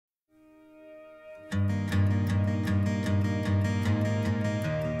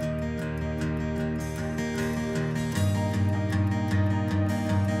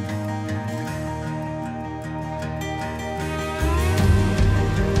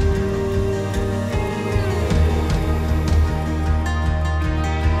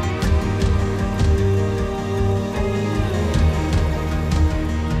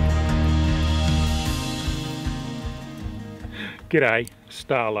G'day,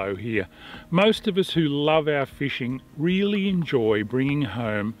 Starlo here. Most of us who love our fishing really enjoy bringing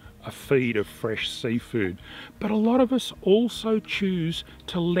home a feed of fresh seafood, but a lot of us also choose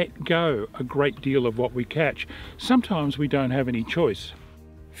to let go a great deal of what we catch. Sometimes we don't have any choice.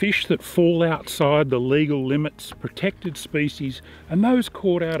 Fish that fall outside the legal limits, protected species, and those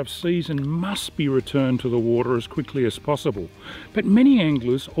caught out of season must be returned to the water as quickly as possible. But many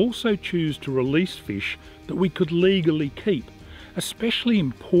anglers also choose to release fish that we could legally keep, especially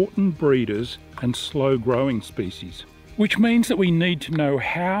important breeders and slow-growing species. Which means that we need to know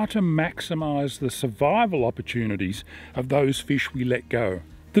how to maximise the survival opportunities of those fish we let go.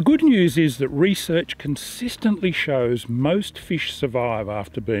 The good news is that research consistently shows most fish survive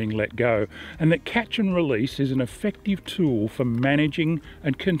after being let go, and that catch and release is an effective tool for managing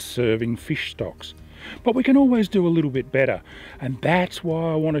and conserving fish stocks. But we can always do a little bit better, and that's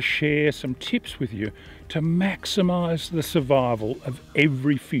why I want to share some tips with you to maximise the survival of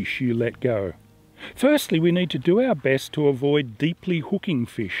every fish you let go. Firstly, we need to do our best to avoid deeply hooking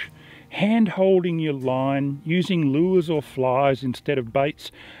fish. Hand holding your line, using lures or flies instead of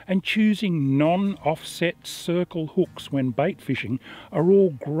baits, and choosing non-offset circle hooks when bait fishing are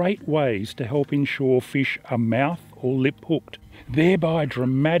all great ways to help ensure fish are mouth or lip hooked, thereby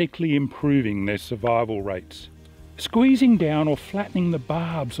dramatically improving their survival rates. Squeezing down or flattening the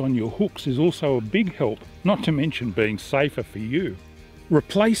barbs on your hooks is also a big help, not to mention being safer for you.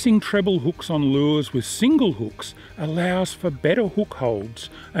 Replacing treble hooks on lures with single hooks allows for better hook holds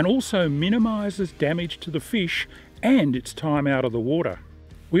and also minimises damage to the fish and its time out of the water.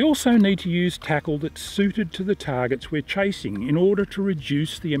 We also need to use tackle that's suited to the targets we're chasing in order to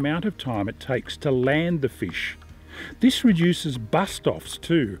reduce the amount of time it takes to land the fish. This reduces bust-offs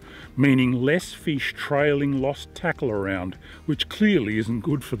too, meaning less fish trailing lost tackle around, which clearly isn't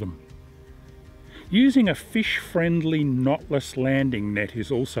good for them. Using a fish-friendly knotless landing net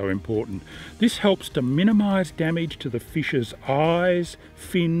is also important. This helps to minimise damage to the fish's eyes,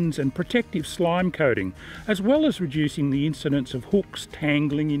 fins and protective slime coating, as well as reducing the incidence of hooks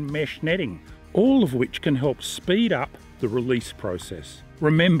tangling in mesh netting, all of which can help speed up the release process.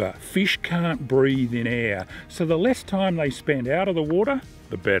 Remember, fish can't breathe in air, so the less time they spend out of the water,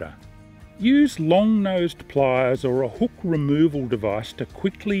 the better. Use long-nosed pliers or a hook removal device to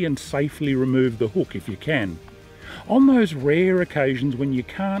quickly and safely remove the hook if you can. On those rare occasions when you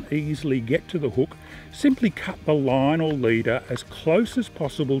can't easily get to the hook, simply cut the line or leader as close as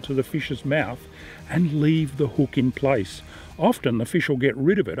possible to the fish's mouth and leave the hook in place. Often the fish will get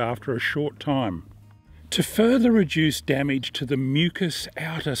rid of it after a short time. To further reduce damage to the mucus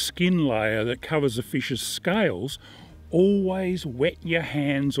outer skin layer that covers a fish's scales, always wet your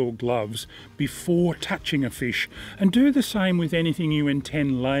hands or gloves before touching a fish, and do the same with anything you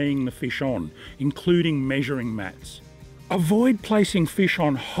intend laying the fish on, including measuring mats. Avoid placing fish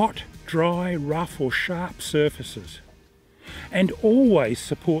on hot, dry, rough or sharp surfaces. And always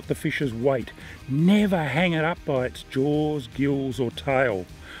support the fish's weight. Never hang it up by its jaws, gills or tail.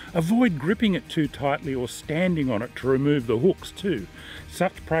 Avoid gripping it too tightly or standing on it to remove the hooks too.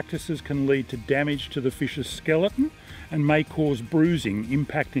 Such practices can lead to damage to the fish's skeleton and may cause bruising,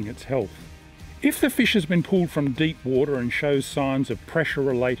 impacting its health. If the fish has been pulled from deep water and shows signs of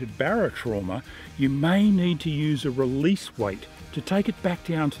pressure-related barotrauma, you may need to use a release weight to take it back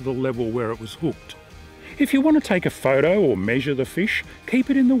down to the level where it was hooked. If you want to take a photo or measure the fish, keep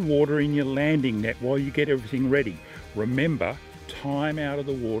it in the water in your landing net while you get everything ready. Remember, time out of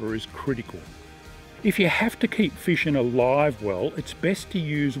the water is critical. If you have to keep fish in a live well, it's best to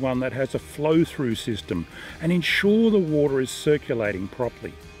use one that has a flow-through system and ensure the water is circulating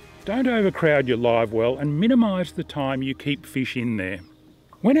properly. Don't overcrowd your live well and minimise the time you keep fish in there.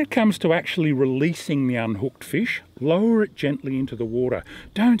 When it comes to actually releasing the unhooked fish, lower it gently into the water.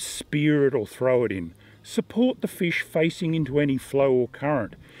 Don't spear it or throw it in. Support the fish facing into any flow or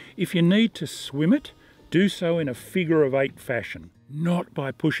current. If you need to swim it, do so in a figure-of-8 fashion, not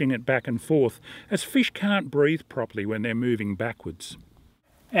by pushing it back and forth, as fish can't breathe properly when they're moving backwards.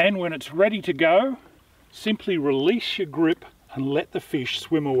 And when it's ready to go, simply release your grip and let the fish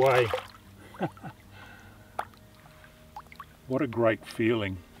swim away. What a great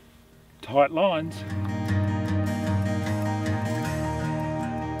feeling. Tight lines.